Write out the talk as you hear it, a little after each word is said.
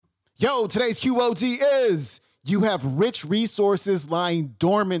Yo, today's QOD is you have rich resources lying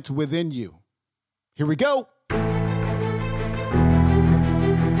dormant within you. Here we go.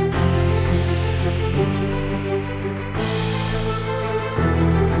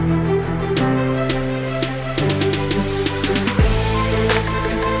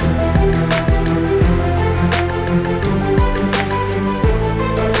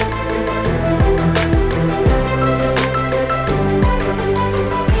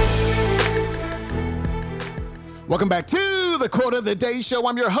 Welcome back to the Quote of the Day Show.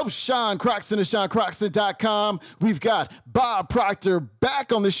 I'm your host, Sean Croxton of SeanCroxton.com. We've got Bob Proctor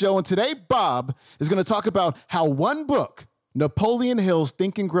back on the show, and today Bob is going to talk about how one book, Napoleon Hill's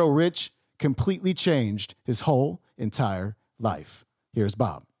Think and Grow Rich, completely changed his whole entire life. Here's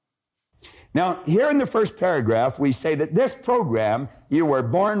Bob. Now, here in the first paragraph, we say that this program, You Were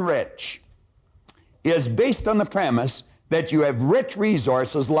Born Rich, is based on the premise that you have rich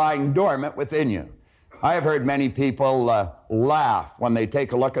resources lying dormant within you. I have heard many people laugh when they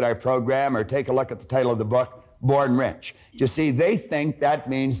take a look at our program or take a look at the title of the book, Born Rich. You see, they think that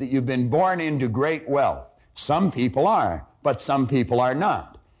means that you've been born into great wealth. Some people are, but some people are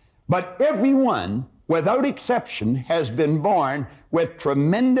not. But everyone, without exception, has been born with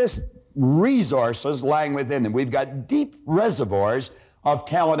tremendous resources lying within them. We've got deep reservoirs of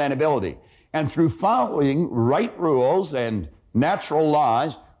talent and ability. And through following right rules and natural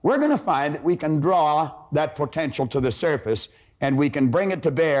laws, we're going to find that we can draw that potential to the surface and we can bring it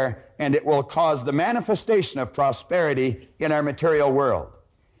to bear, and it will cause the manifestation of prosperity in our material world.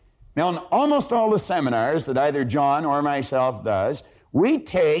 Now, in almost all the seminars that either John or myself does, we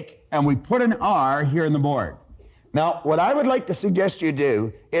take and we put an R here in the board. Now, what I would like to suggest you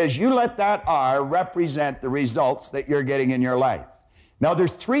do is you let that R represent the results that you're getting in your life. Now,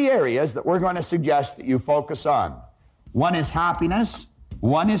 there's three areas that we're going to suggest that you focus on. One is happiness,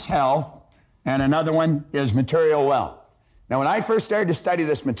 one is health, and another one is material wealth. Now, when I first started to study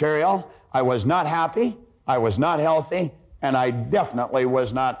this material, I was not happy, I was not healthy, and I definitely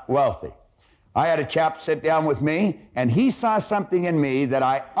was not wealthy. I had a chap sit down with me, and he saw something in me that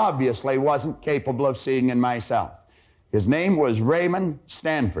I obviously wasn't capable of seeing in myself. His name was Raymond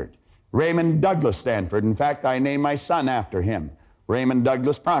Stanford, Raymond Douglas Stanford. In fact, I named my son after him, Raymond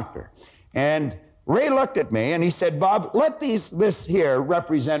Douglas Proctor. And Ray looked at me and he said, Bob, let this here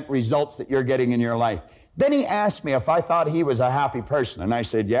represent results that you're getting in your life. Then he asked me if I thought he was a happy person. And I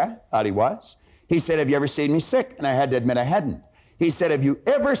said, yeah, thought he was. He said, have you ever seen me sick? And I had to admit I hadn't. He said, have you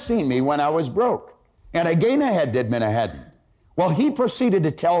ever seen me when I was broke? And again, I had to admit I hadn't. Well, he proceeded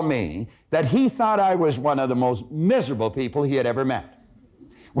to tell me that he thought I was one of the most miserable people he had ever met.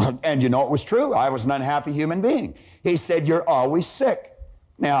 Well, and you know, it was true. I was an unhappy human being. He said, you're always sick.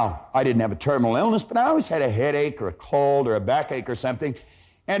 Now, I didn't have a terminal illness, but I always had a headache or a cold or a backache or something.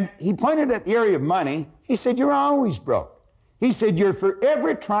 And he pointed at the area of money. He said, you're always broke. He said, you're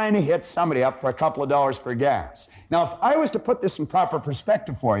forever trying to hit somebody up for a couple of dollars for gas. Now, if I was to put this in proper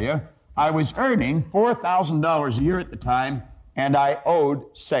perspective for you, I was earning $4,000 a year at the time, and I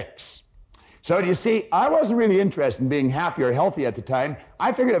owed $6,000. So do you see, I wasn't really interested in being happy or healthy at the time.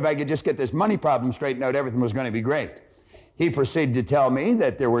 I figured if I could just get this money problem straightened out, everything was going to be great. He proceeded to tell me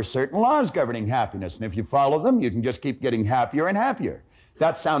that there were certain laws governing happiness, and if you follow them, you can just keep getting happier and happier.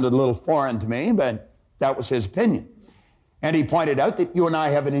 That sounded a little foreign to me, but that was his opinion. And he pointed out that you and I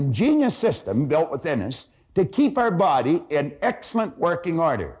have an ingenious system built within us to keep our body in excellent working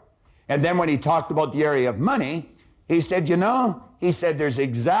order. And then when he talked about the area of money, he said, there's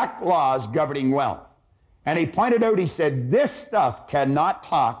exact laws governing wealth. And he pointed out, he said, this stuff cannot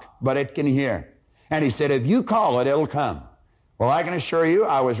talk, but it can hear. And he said, if you call it, it'll come. Well, I can assure you,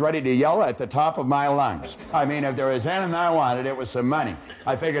 I was ready to yell at the top of my lungs. I mean, if there was anything I wanted, it was some money.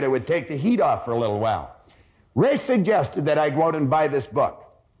 I figured it would take the heat off for a little while. Ray suggested that I go out and buy this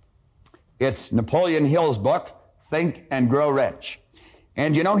book. It's Napoleon Hill's book, Think and Grow Rich.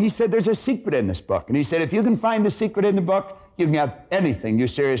 And he said there's a secret in this book. And he said, if you can find the secret in the book, you can have anything you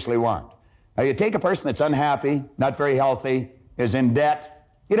seriously want. Now, you take a person that's unhappy, not very healthy, is in debt,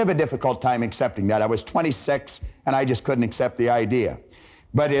 you'd have a difficult time accepting that. I was 26, and I just couldn't accept the idea.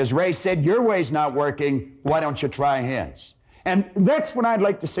 But as Ray said, your way's not working, why don't you try his? And that's what I'd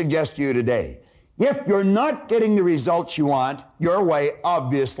like to suggest to you today. If you're not getting the results you want, your way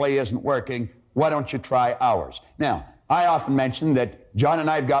obviously isn't working, why don't you try ours? Now, I often mention that John and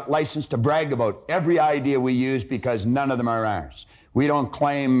I have got license to brag about every idea we use because none of them are ours. We don't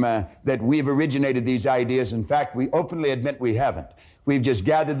claim that we've originated these ideas. In fact, we openly admit we haven't. We've just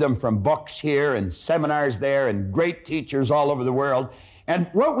gathered them from books here and seminars there and great teachers all over the world. And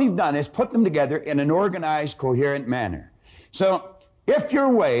what we've done is put them together in an organized, coherent manner. So if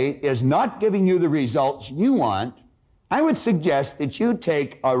your way is not giving you the results you want, I would suggest that you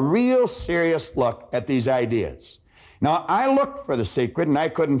take a real serious look at these ideas. Now, I looked for the secret and I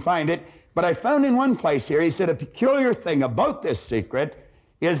couldn't find it, but I found in one place here, he said, a peculiar thing about this secret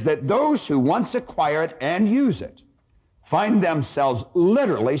is that those who once acquire it and use it find themselves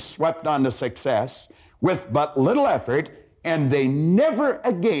literally swept on to success with but little effort, and they never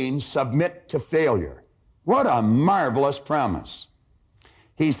again submit to failure. What a marvelous promise.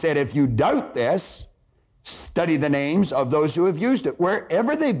 He said, if you doubt this, study the names of those who have used it,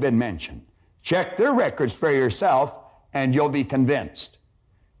 wherever they've been mentioned. Check their records for yourself, and you'll be convinced.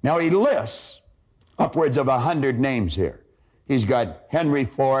 Now, he lists upwards of 100 names here. He's got Henry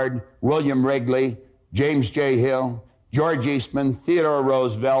Ford, William Wrigley, James J. Hill, George Eastman, Theodore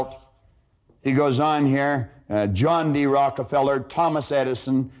Roosevelt. He goes on here, John D. Rockefeller, Thomas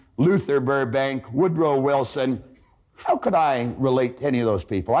Edison, Luther Burbank, Woodrow Wilson. How could I relate to any of those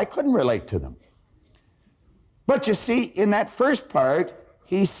people? I couldn't relate to them. But you see, in that first part,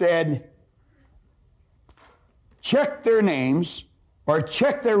 he said, check their names or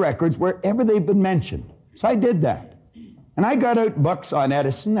check their records wherever they've been mentioned. So I did that. And I got out books on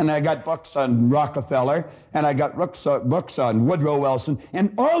Edison, and I got books on Rockefeller, and I got books on Woodrow Wilson,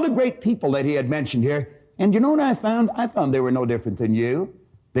 and all the great people that he had mentioned here. And you know what I found? I found they were no different than you.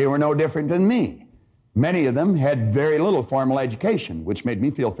 They were no different than me. Many of them had very little formal education, which made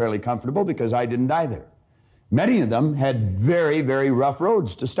me feel fairly comfortable because I didn't either. Many of them had very, very rough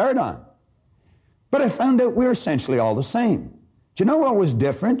roads to start on. But I found out we're essentially all the same. Do you know what was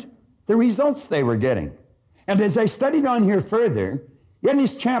different? The results they were getting. And as I studied on here further, in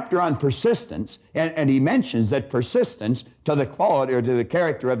his chapter on persistence, and he mentions that persistence to the quality or to the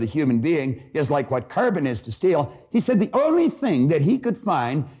character of the human being is like what carbon is to steel. He said the only thing that he could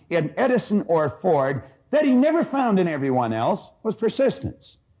find in Edison or Ford that he never found in everyone else was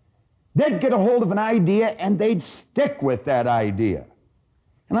persistence. They'd get a hold of an idea and they'd stick with that idea.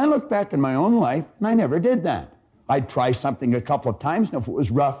 And I look back in my own life and I never did that. I'd try something a couple of times, and if it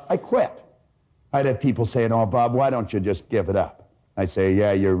was rough, I quit. I'd have people saying, oh, Bob, why don't you just give it up? I'd say,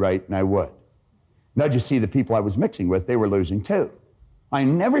 yeah, you're right, and I would. Now, you see, the people I was mixing with, they were losing too. I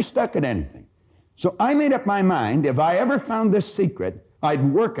never stuck at anything. So I made up my mind, if I ever found this secret, I'd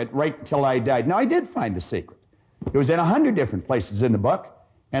work it right until I died. Now, I did find the secret. It was in 100 different places in the book,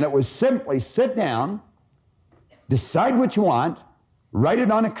 and it was simply sit down, decide what you want, write it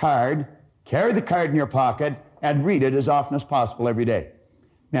on a card, carry the card in your pocket, and read it as often as possible every day.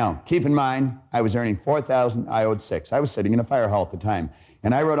 Now, keep in mind, I was earning $4,000, I owed $6,000. I was sitting in a fire hall at the time,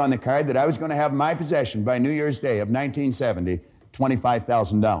 and I wrote on the card that I was going to have in my possession by New Year's Day of 1970,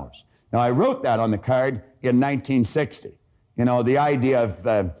 $25,000. Now, I wrote that on the card in 1960. You know, the idea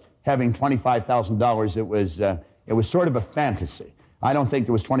of having $25,000, it was sort of a fantasy. I don't think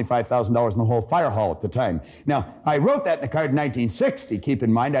there was $25,000 in the whole fire hall at the time. Now, I wrote that in the card in 1960. Keep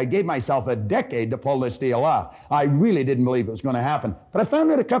in mind, I gave myself a decade to pull this deal off. I really didn't believe it was going to happen. But I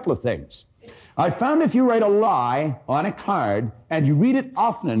found out a couple of things. I found if you write a lie on a card and you read it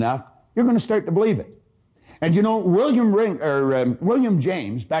often enough, you're going to start to believe it. And you know, William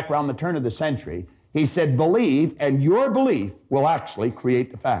James, back around the turn of the century, he said, believe, and your belief will actually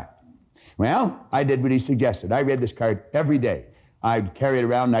create the fact. Well, I did what he suggested. I read this card every day. I'd carry it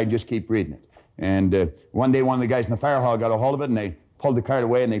around and I'd just keep reading it. And one day, one of the guys in the fire hall got a hold of it and they pulled the card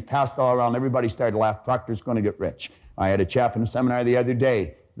away and they passed it all around. Everybody started to laugh. Proctor's going to get rich. I had a chap in a seminar the other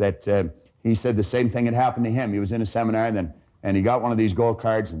day that he said the same thing had happened to him. He was in a seminar and he got one of these gold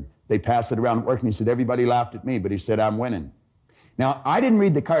cards and they passed it around at work and he said, everybody laughed at me, but he said, I'm winning. Now, I didn't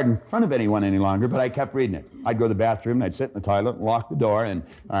read the card in front of anyone any longer, but I kept reading it. I'd go to the bathroom, and I'd sit in the toilet, and lock the door, and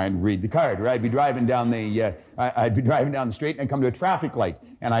I'd read the card. Or I'd be driving down the street, and I'd come to a traffic light,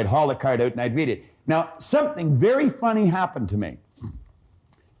 and I'd haul the card out, and I'd read it. Now, something very funny happened to me.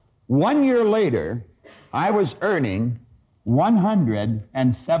 1 year later, I was earning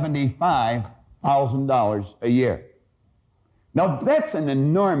 $175,000 a year. Now, that's an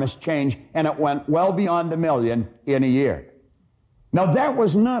enormous change, and it went well beyond $1 million in a year. Now, that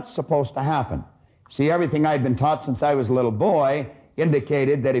was not supposed to happen. See, everything I'd been taught since I was a little boy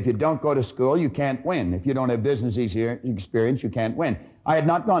indicated that if you don't go to school, you can't win. If you don't have business experience, you can't win. I had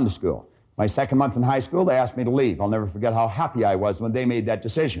not gone to school. My second month in high school, they asked me to leave. I'll never forget how happy I was when they made that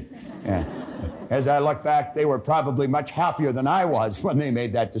decision. As I look back, they were probably much happier than I was when they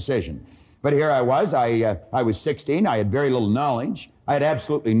made that decision. But here I was. I was 16. I had very little knowledge. I had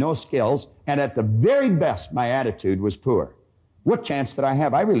absolutely no skills. And at the very best, my attitude was poor. What chance did I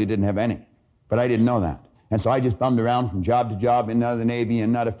have? I really didn't have any, but I didn't know that. And so I just bummed around from job to job, in and out of the Navy, in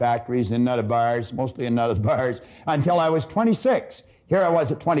and out of factories, in and out of bars, mostly in and out of the bars, until I was 26. Here I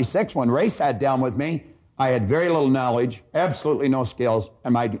was at 26 when Ray sat down with me. I had very little knowledge, absolutely no skills,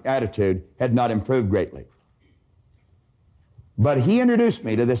 and my attitude had not improved greatly. But he introduced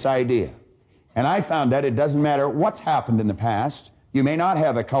me to this idea. And I found that it doesn't matter what's happened in the past. You may not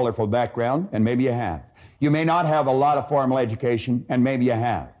have a colorful background, and maybe you have. You may not have a lot of formal education, and maybe you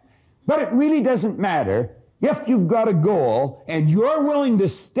have. But it really doesn't matter. If you've got a goal and you're willing to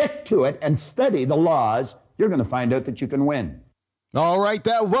stick to it and study the laws, you're going to find out that you can win. All right,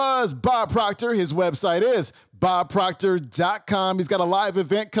 that was Bob Proctor. His website is bobproctor.com. He's got a live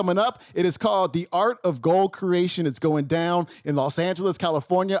event coming up. It is called The Art of Goal Creation. It's going down in Los Angeles,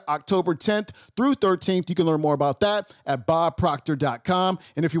 California, October 10th through 13th. You can learn more about that at bobproctor.com.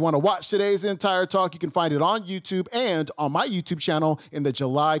 And if you want to watch today's entire talk, you can find it on YouTube and on my YouTube channel in the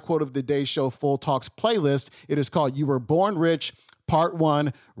July Quote of the Day Show Full Talks playlist. It is called You Were Born Rich, Part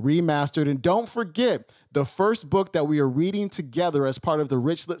 1, Remastered. And don't forget, the first book that we are reading together as part of the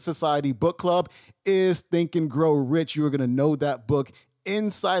Rich Lit Society book club is Think and Grow Rich. You are going to know that book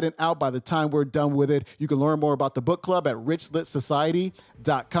inside and out by the time we're done with it. You can learn more about the book club at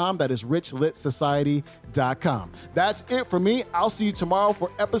richlitsociety.com. That is richlitsociety.com. That's it for me. I'll see you tomorrow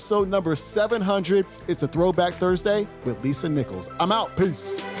for episode number 700. It's a Throwback Thursday with Lisa Nichols. I'm out.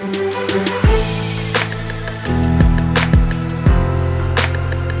 Peace.